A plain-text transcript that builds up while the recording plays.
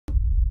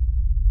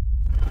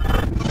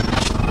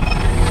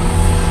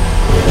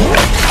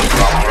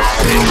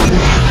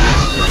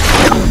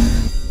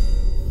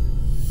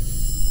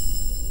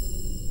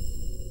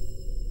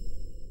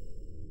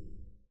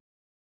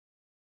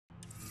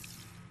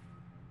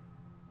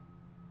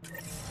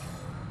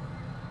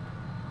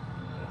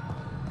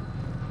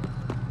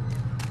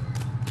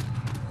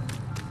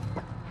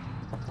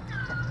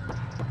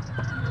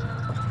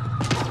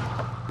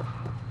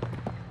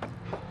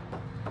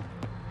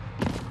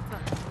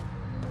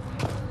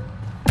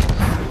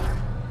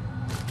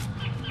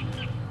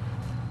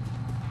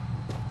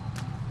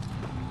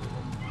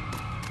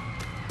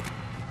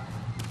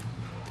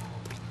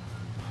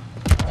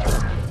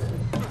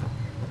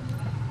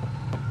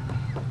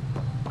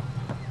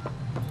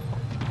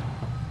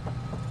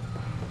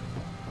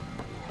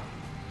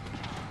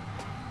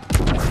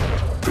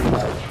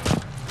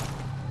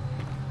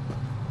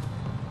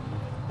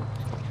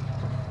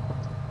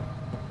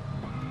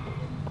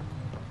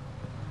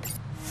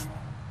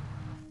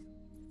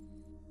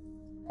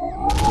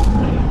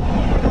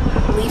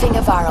Leaving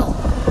a Varl.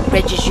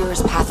 Bridge is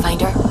yours,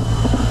 Pathfinder.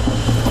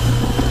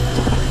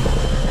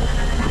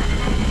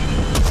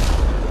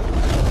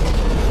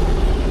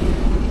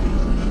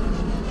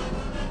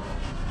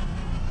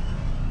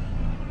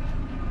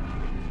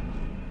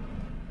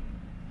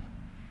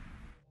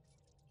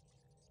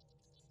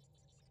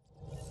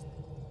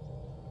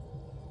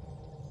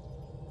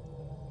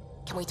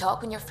 Can we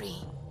talk when you're free?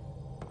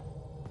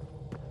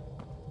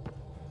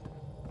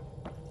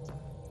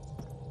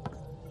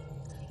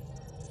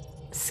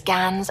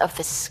 Scans of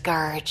the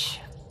Scourge.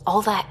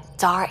 All that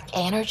dark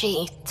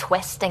energy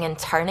twisting and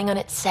turning on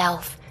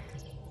itself.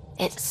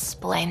 It's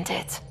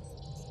splendid.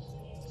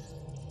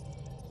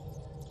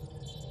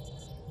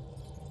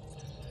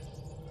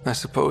 I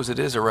suppose it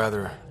is a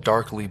rather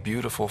darkly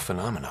beautiful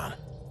phenomenon.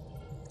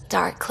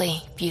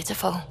 Darkly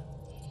beautiful.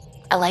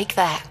 I like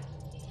that.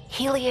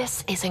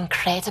 Helios is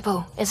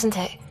incredible, isn't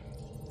it?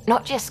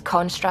 Not just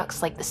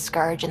constructs like the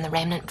Scourge and the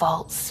Remnant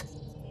Vaults.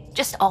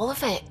 Just all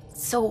of it.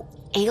 So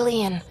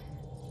alien.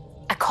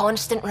 A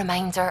constant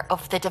reminder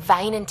of the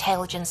divine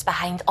intelligence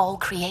behind all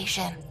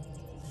creation.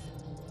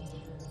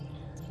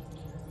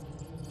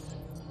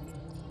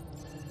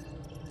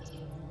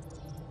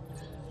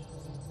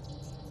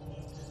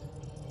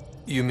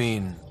 You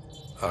mean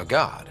a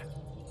god?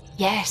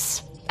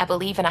 Yes, I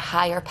believe in a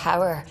higher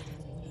power.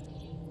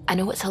 I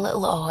know it's a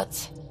little odd,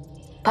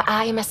 but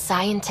I am a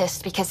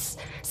scientist because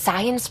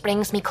science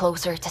brings me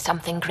closer to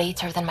something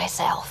greater than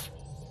myself.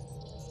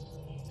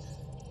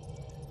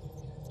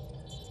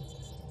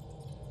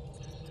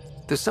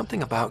 There's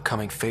something about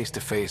coming face to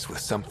face with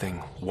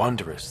something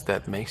wondrous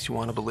that makes you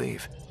want to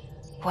believe.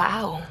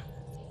 Wow.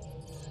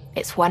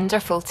 It's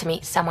wonderful to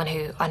meet someone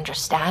who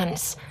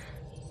understands.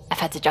 I've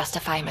had to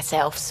justify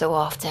myself so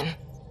often,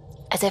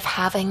 as if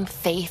having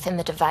faith in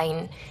the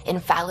divine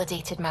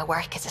invalidated my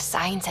work as a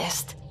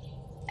scientist,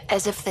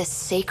 as if the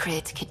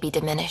sacred could be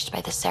diminished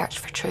by the search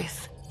for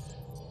truth.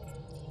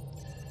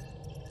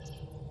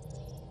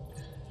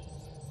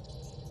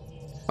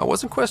 I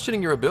wasn't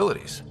questioning your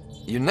abilities.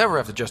 You never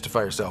have to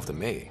justify yourself to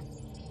me.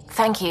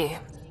 Thank you.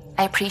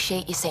 I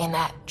appreciate you saying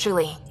that,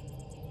 truly.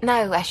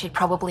 Now I should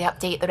probably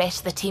update the rest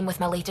of the team with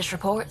my latest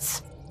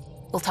reports.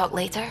 We'll talk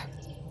later.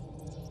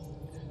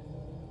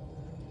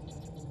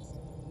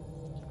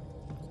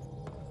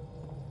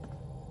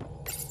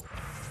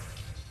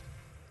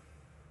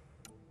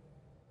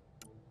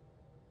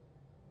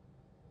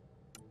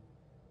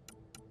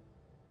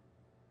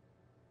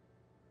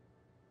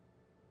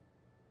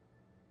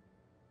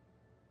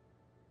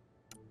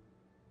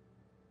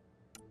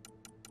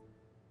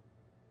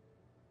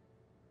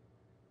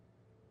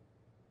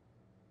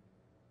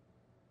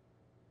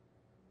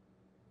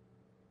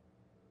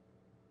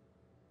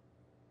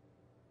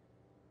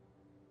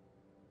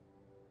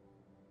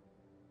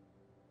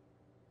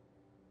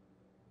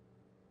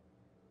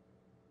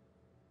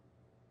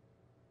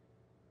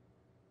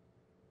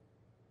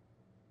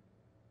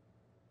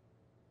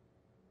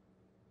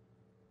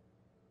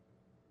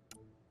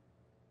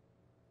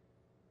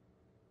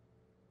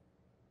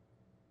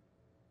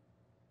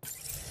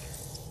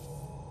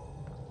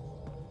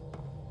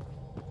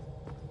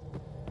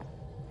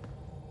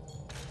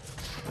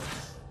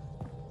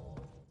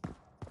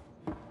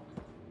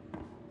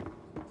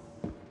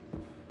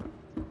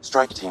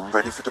 Strike team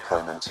ready for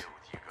deployment.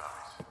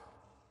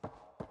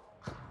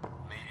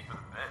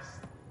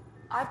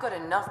 I've got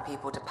enough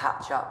people to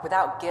patch up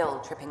without Gil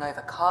tripping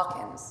over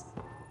Karkins.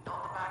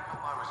 Not the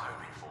backup I was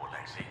hoping for,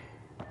 Lexi.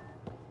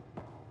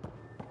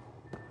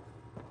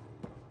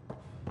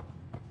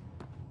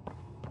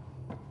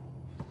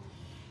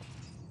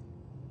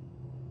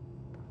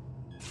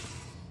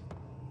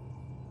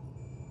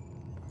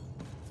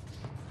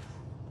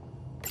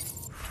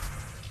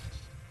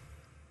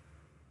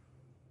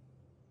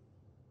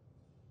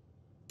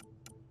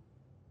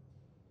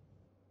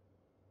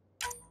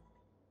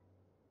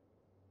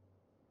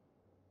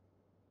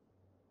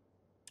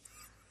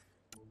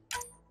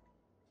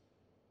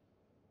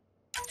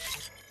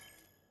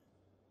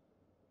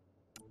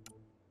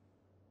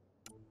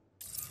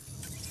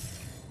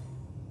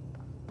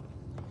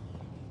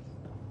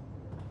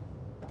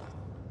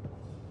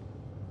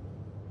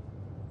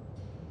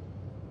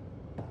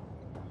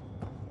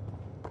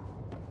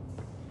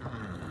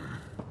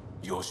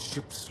 Your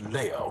ship's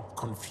layout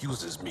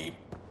confuses me.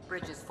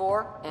 Bridges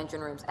 4,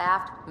 engine rooms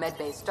aft, med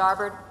bay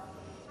starboard.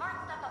 Smart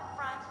stuff up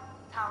front,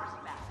 towers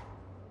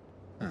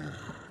and back.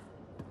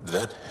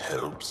 That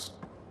helps.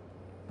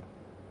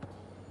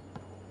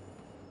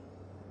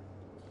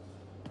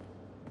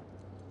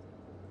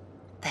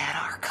 That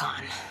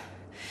Archon.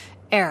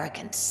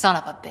 Arrogant son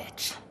of a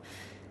bitch.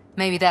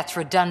 Maybe that's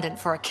redundant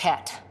for a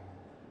Ket.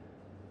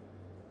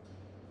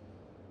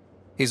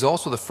 He's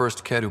also the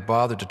first Ket who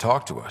bothered to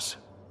talk to us.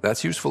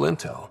 That's useful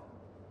intel.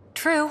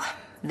 True.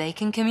 They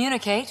can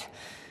communicate.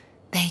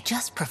 They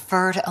just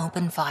prefer to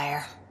open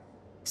fire.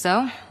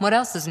 So, what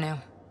else is new?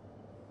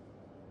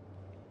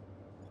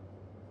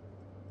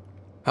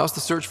 How's the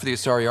search for the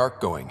Asari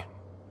Ark going?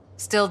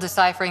 Still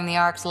deciphering the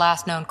Ark's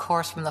last known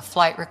course from the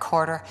flight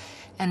recorder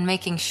and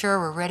making sure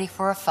we're ready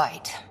for a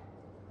fight.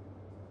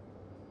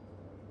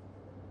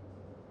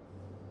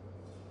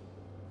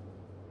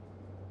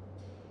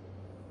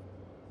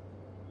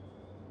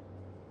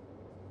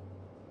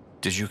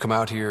 Did you come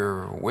out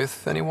here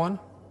with anyone?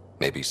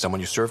 Maybe someone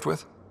you served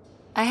with?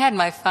 I had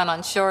my fun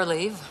on shore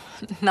leave.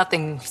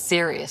 Nothing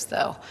serious,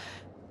 though.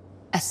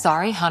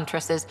 Asari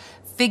huntresses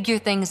figure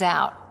things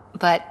out,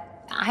 but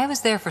I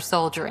was there for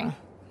soldiering,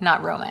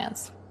 not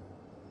romance.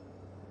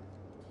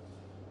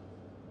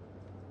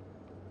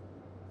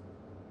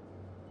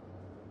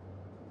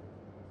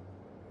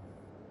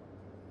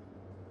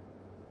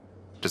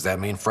 Does that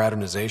mean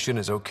fraternization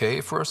is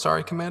okay for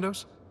Asari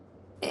commandos?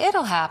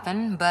 It'll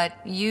happen, but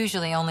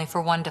usually only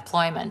for one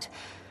deployment.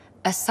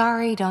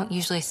 Asari don't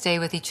usually stay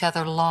with each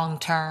other long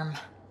term.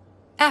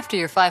 After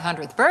your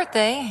 500th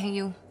birthday,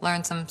 you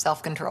learn some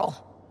self-control.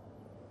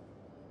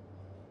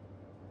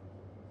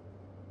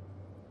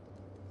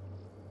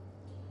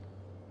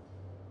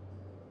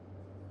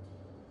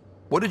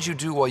 What did you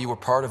do while you were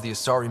part of the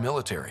Asari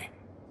military?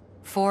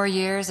 4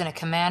 years in a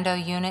commando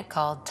unit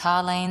called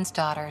Talane's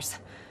Daughters.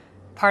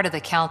 Part of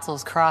the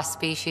Council's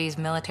cross-species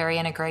military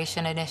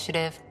integration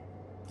initiative.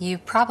 You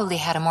probably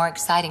had a more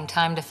exciting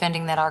time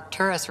defending that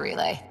Arcturus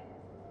relay.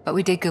 But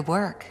we did good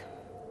work.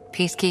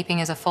 Peacekeeping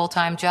is a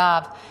full-time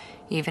job,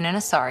 even in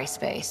Asari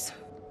space.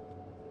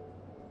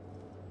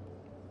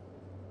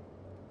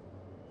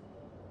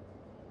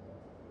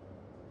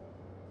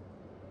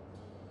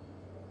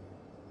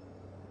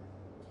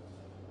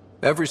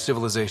 Every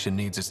civilization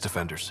needs its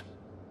defenders.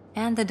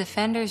 And the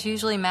defenders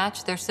usually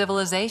match their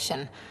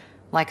civilization,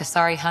 like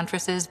Asari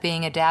huntresses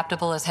being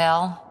adaptable as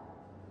hell.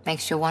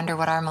 Makes you wonder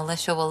what our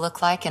militia will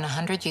look like in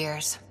 100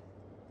 years.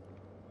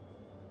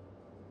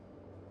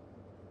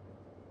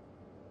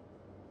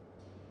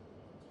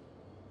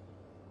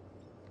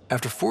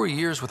 After 4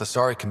 years with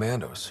Asari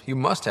commandos, you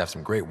must have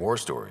some great war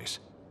stories.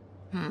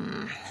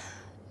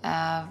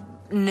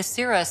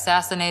 Nasira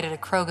assassinated a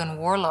Krogan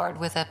warlord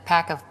with a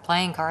pack of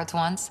playing cards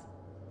once.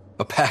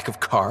 A pack of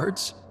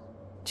cards?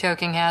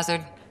 Choking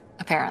hazard,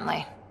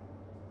 apparently.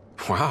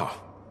 Wow.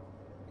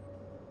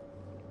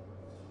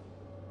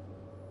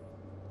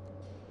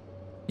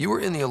 You were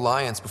in the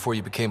Alliance before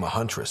you became a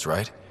huntress,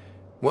 right?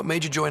 What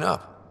made you join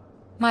up?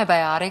 My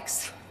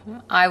biotics.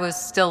 I was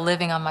still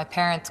living on my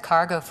parents'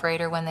 cargo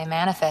freighter when they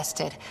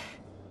manifested.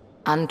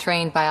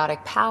 Untrained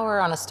biotic power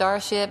on a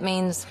starship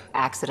means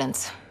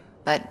accidents,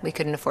 but we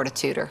couldn't afford a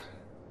tutor.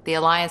 The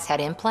Alliance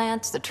had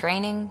implants, the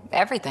training,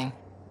 everything.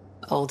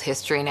 Old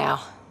history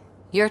now.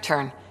 Your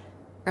turn.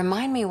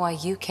 Remind me why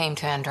you came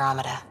to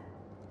Andromeda.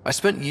 I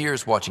spent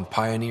years watching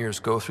pioneers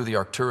go through the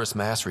Arcturus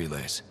mass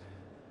relays.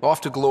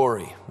 Off to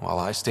glory, while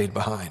I stayed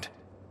behind.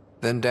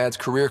 Then Dad's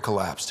career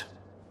collapsed.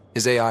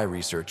 His AI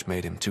research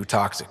made him too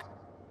toxic.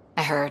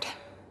 I heard.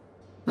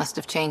 Must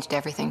have changed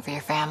everything for your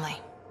family.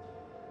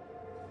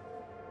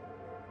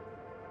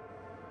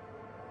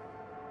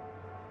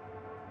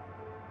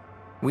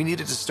 We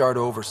needed to start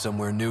over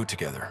somewhere new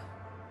together.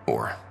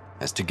 Or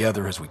as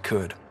together as we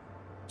could.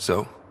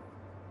 So,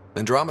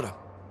 Andromeda.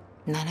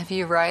 None of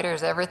you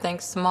writers ever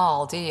think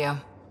small, do you?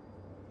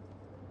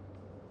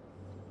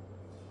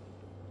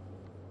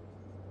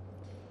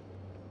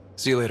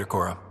 See you later,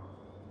 Cora.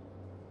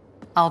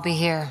 I'll be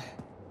here.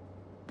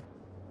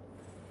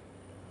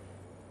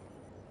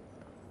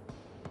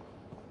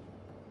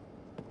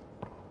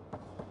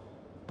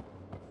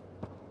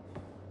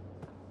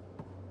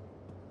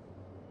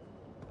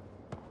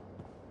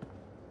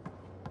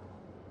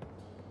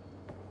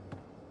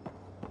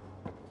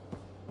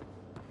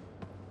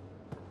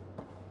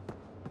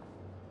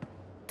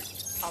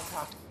 I'll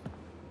talk.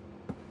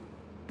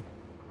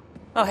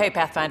 Oh, hey,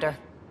 Pathfinder.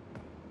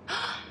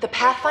 The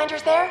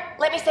Pathfinder's there?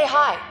 Let me say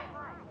hi.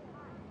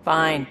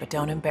 Fine, but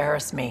don't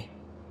embarrass me.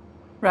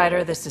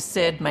 Ryder, this is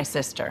Sid, my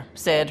sister.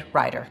 Sid,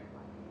 Ryder.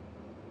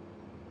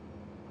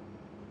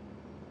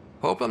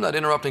 Hope I'm not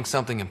interrupting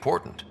something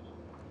important.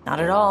 Not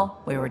at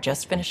all. We were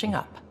just finishing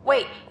up.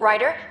 Wait,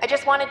 Ryder, I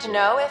just wanted to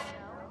know if...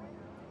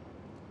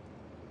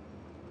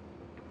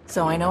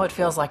 So I know it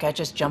feels like I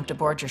just jumped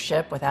aboard your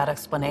ship without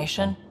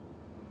explanation.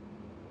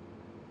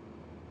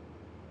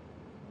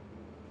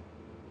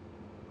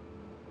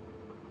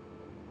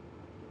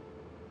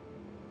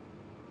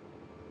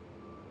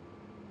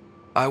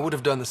 I would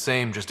have done the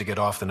same just to get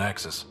off the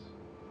Nexus.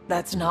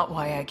 That's not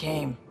why I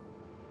came.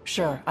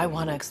 Sure, I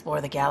want to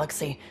explore the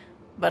galaxy,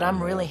 but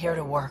I'm really here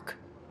to work.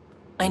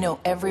 I know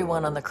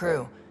everyone on the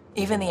crew,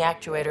 even the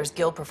actuators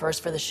Gil prefers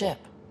for the ship.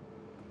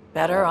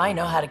 Better, I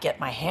know how to get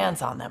my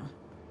hands on them.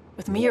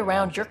 With me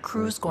around, your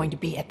crew's going to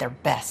be at their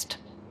best.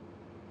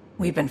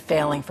 We've been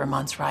failing for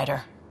months,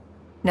 Ryder.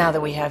 Now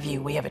that we have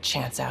you, we have a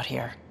chance out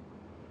here.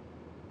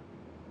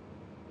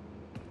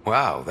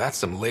 Wow, that's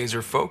some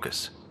laser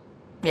focus.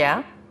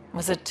 Yeah?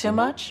 Was it too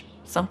much?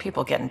 Some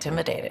people get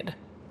intimidated.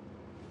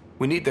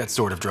 We need that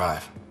sort of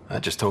drive. I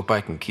just hope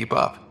I can keep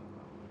up.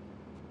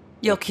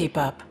 You'll keep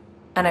up.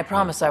 And I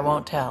promise I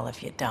won't tell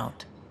if you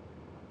don't.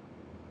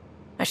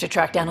 I should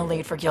track down a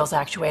lead for Gil's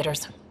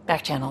actuators.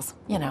 Back channels,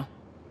 you know.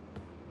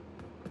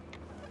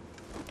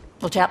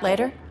 We'll chat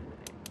later?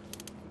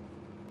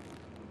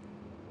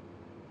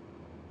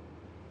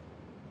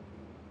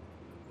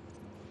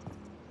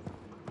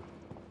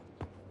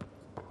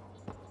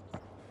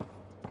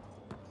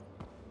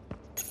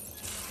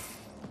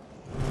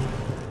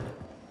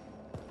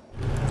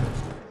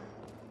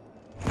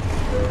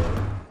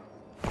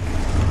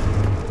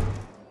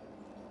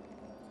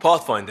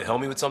 Pathfinder,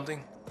 help me with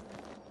something?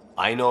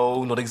 I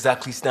know, not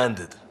exactly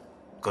standard.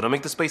 Gotta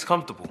make the space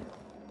comfortable.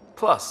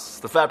 Plus,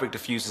 the fabric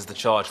diffuses the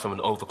charge from an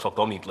overclocked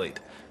Omniblade.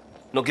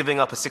 Not giving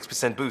up a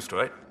 6% boost,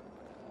 right?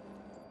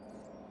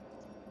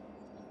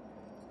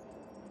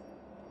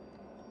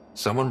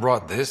 Someone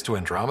brought this to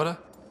Andromeda?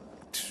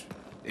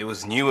 It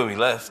was new when we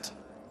left.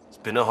 It's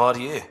been a hard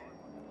year.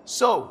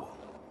 So,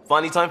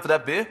 finally time for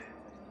that beer?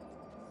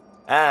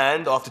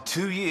 And after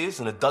 2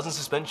 years and a dozen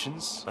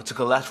suspensions, I took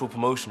a lateral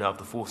promotion out of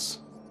the force.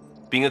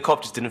 Being a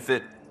cop just didn't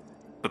fit.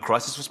 But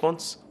crisis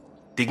response?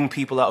 Digging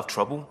people out of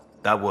trouble?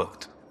 That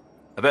worked.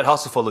 I bet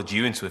Hustle followed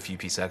you into a few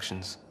peace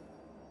actions.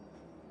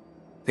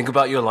 Think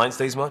about your Alliance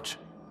days much?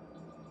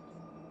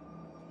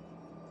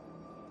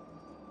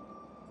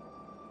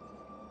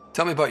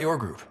 Tell me about your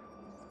group.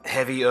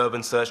 Heavy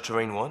Urban Search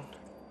Terrain 1?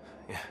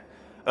 Yeah.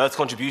 Earth's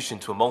contribution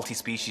to a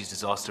multi-species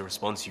disaster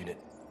response unit.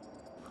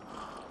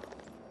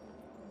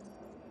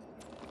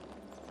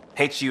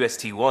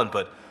 HUST-1,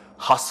 but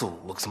Hustle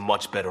looks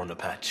much better on the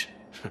patch.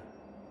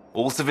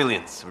 All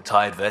civilians,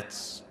 retired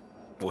vets,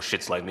 or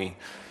shits like me.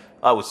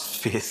 I was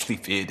fiercely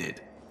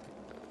bearded.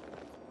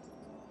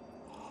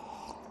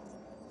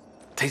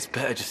 Tastes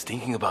better just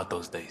thinking about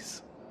those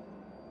days.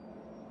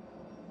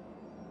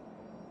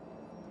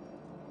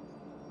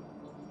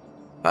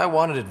 I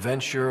wanted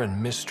adventure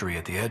and mystery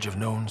at the edge of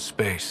known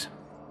space.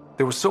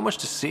 There was so much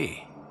to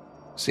see.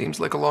 Seems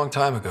like a long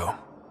time ago.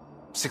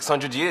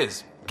 600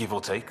 years, give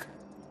or take.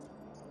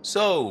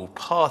 So,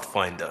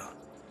 Pathfinder.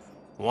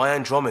 Why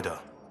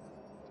Andromeda?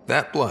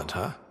 That blunt,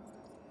 huh?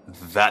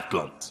 That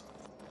blunt.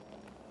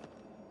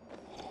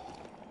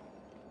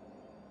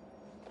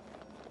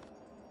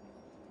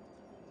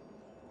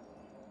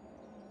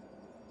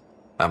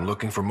 I'm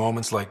looking for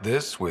moments like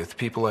this with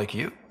people like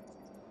you.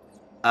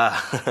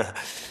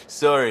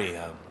 Sorry,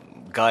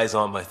 guys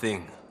aren't my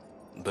thing.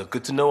 But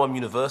good to know I'm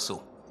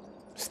universal.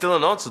 Still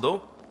an answer,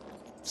 though.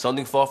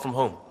 Something far from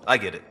home. I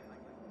get it.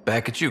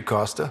 Back at you,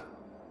 Costa.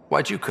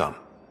 Why'd you come?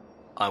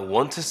 I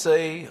want to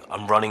say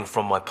I'm running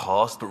from my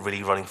past, but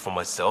really running from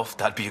myself.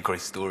 That'd be a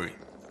great story.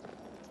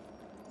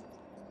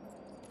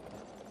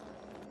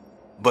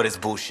 But it's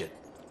bullshit.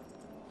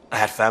 I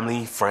had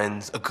family,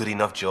 friends, a good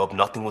enough job,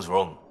 nothing was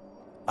wrong.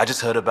 I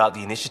just heard about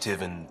the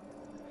initiative and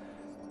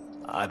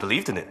I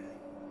believed in it.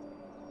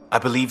 I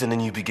believed in a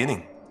new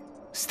beginning.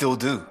 Still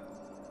do.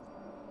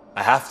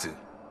 I have to.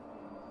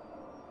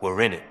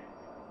 We're in it.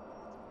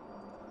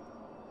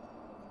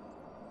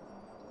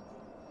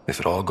 If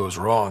it all goes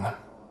wrong,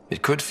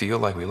 it could feel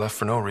like we left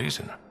for no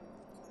reason.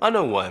 I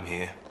know why I'm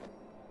here.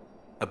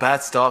 A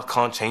bad start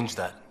can't change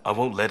that. I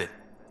won't let it.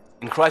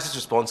 In crisis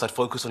response, I'd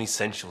focus on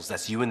essentials.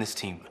 That's you and this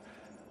team.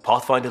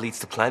 Pathfinder leads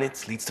to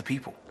planets, leads to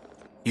people.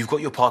 You've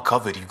got your part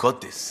covered. You've got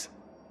this.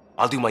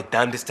 I'll do my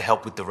damnedest to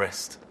help with the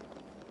rest.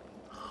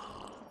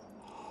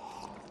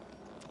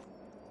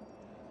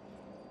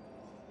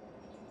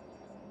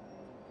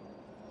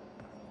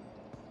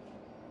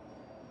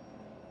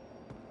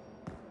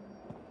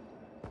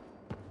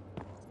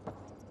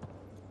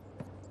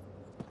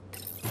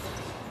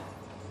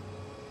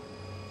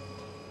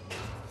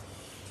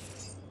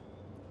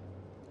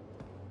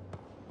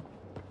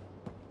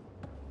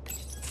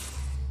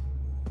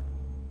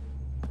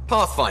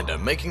 Pathfinder,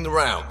 making the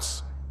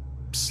rounds.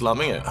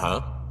 Slumming it,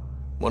 huh?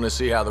 Want to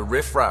see how the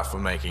riffraff are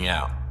making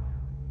out?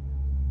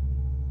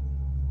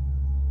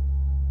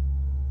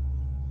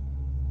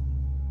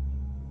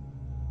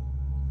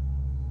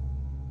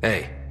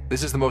 Hey,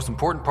 this is the most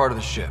important part of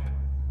the ship.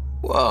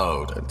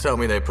 Whoa, don't tell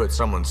me they put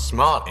someone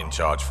smart in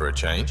charge for a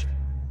change.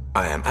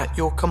 I am at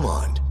your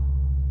command.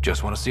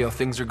 Just want to see how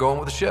things are going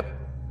with the ship.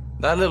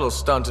 That little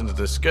stunt into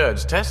the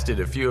Scourge tested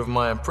a few of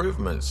my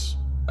improvements.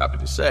 Happy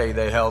to say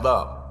they held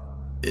up.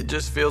 It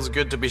just feels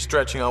good to be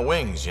stretching our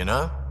wings, you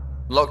know?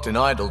 Locked in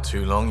idle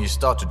too long, you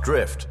start to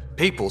drift.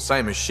 People,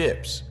 same as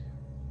ships.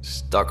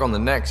 Stuck on the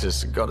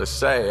Nexus, gotta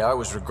say, I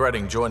was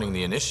regretting joining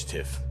the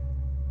initiative.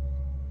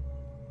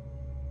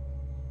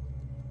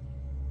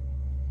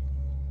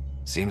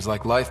 Seems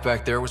like life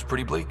back there was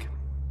pretty bleak.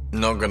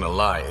 Not gonna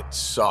lie, it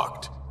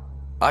sucked.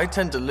 I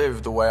tend to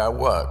live the way I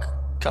work.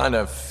 Kind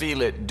of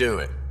feel it, do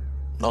it.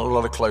 Not a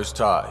lot of close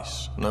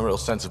ties, no real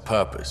sense of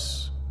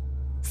purpose.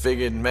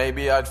 Figured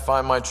maybe I'd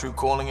find my true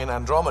calling in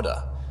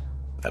Andromeda.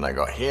 Then I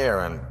got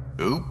here and,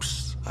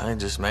 oops, I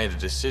just made a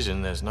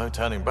decision there's no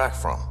turning back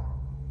from.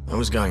 I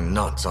was going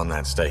nuts on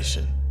that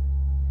station.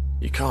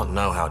 You can't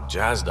know how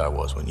jazzed I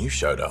was when you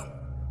showed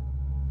up.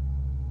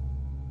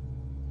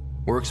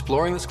 We're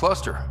exploring this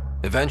cluster,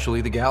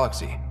 eventually the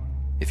galaxy.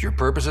 If your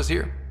purpose is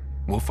here,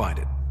 we'll find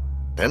it.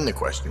 Then the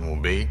question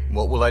will be,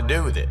 what will I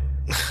do with it?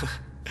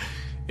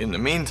 In the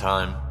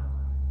meantime,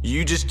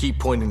 You just keep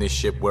pointing this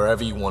ship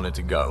wherever you want it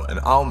to go,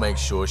 and I'll make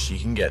sure she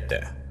can get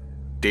there.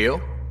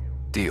 Deal?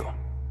 Deal.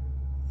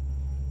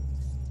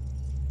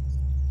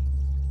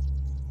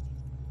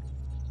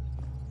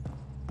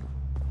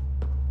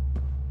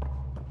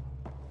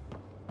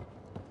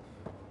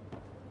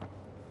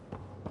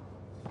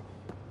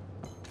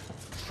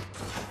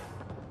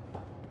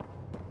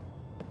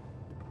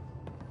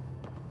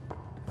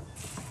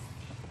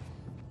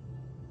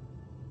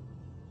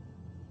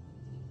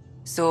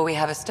 So we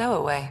have a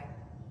stowaway.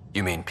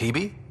 You mean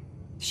PB?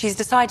 She's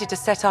decided to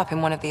set up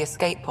in one of the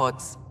escape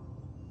pods.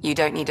 You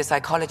don't need a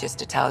psychologist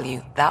to tell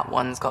you that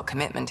one's got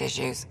commitment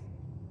issues.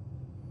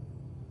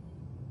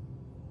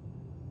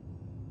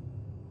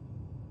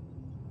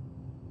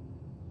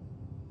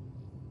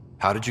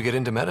 How did you get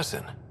into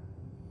medicine?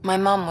 My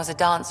mum was a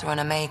dancer on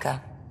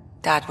Omega.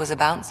 Dad was a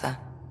bouncer.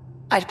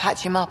 I'd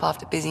patch him up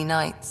after busy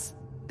nights.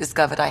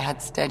 Discovered I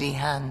had steady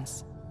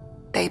hands.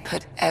 They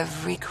put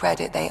every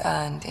credit they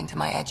earned into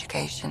my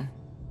education.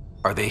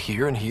 Are they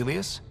here in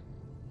Helios?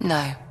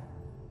 No.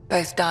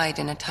 Both died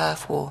in a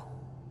turf war.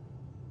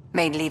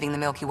 Made leaving the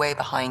Milky Way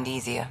behind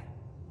easier.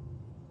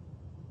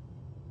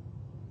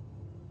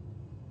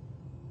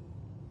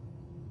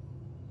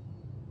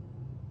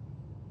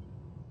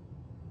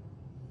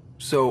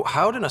 So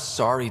how did a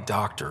sorry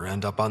doctor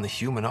end up on the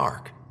human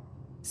ark?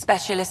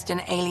 Specialist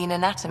in alien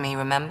anatomy,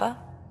 remember?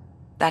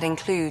 That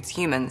includes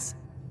humans.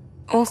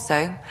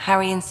 Also,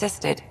 Harry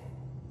insisted.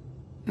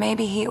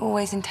 Maybe he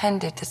always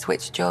intended to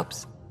switch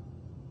jobs.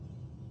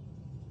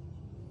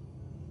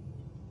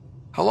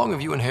 How long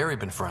have you and Harry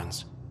been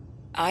friends?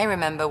 I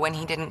remember when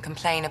he didn't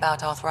complain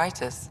about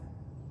arthritis.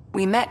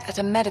 We met at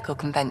a medical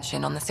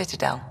convention on the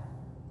Citadel.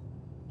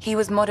 He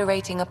was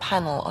moderating a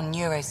panel on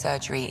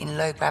neurosurgery in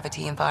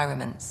low-gravity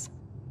environments.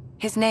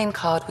 His name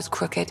card was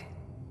crooked,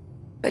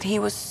 but he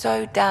was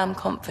so damn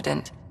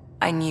confident,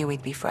 I knew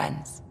we'd be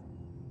friends.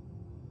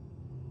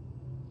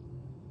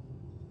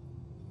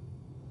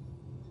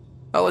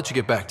 I'll let you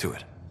get back to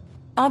it.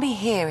 I'll be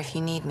here if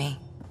you need me.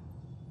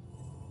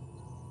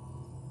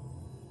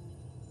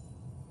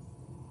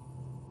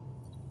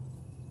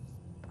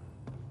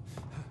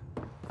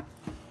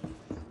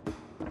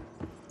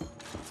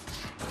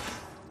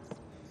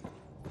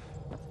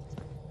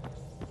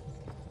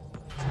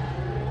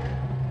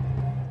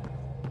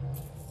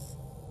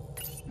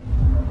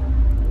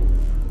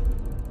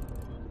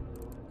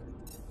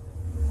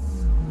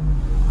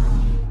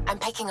 I'm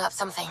picking up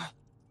something.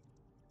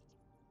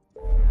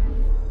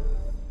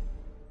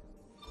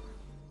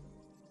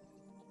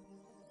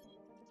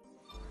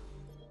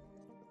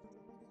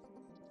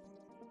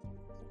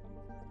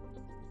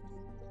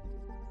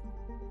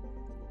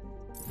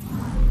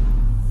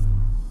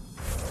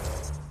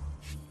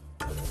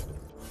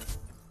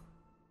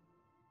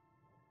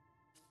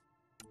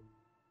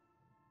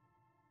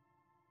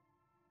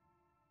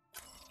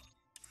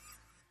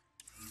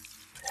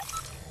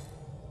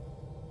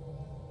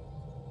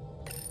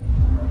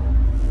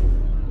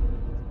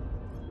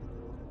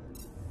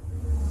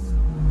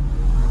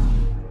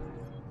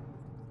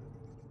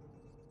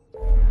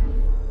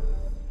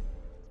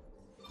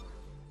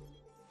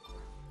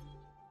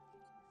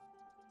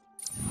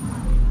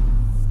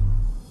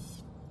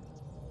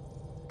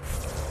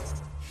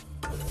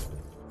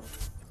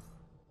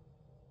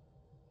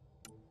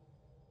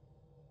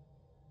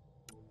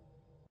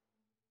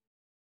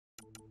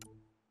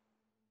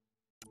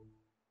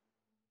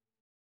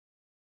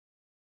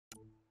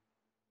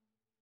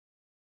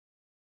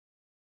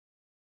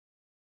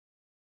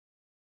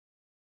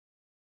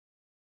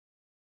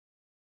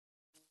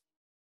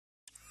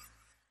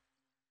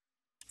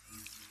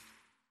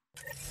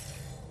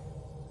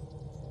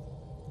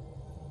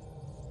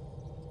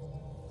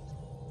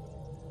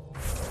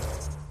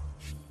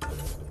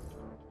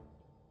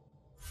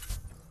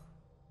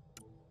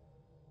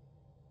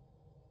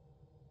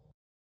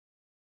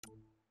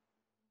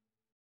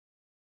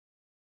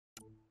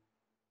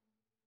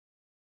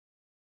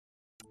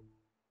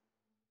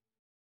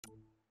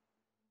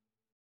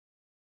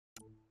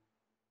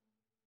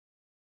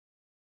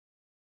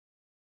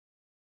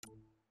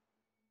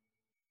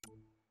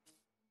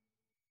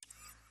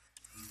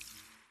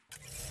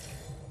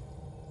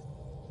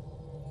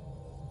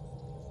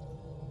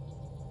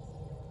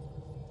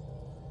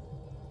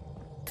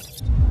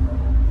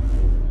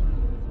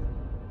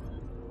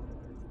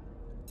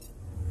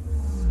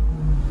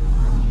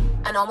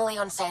 Anomaly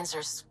on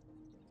sensors.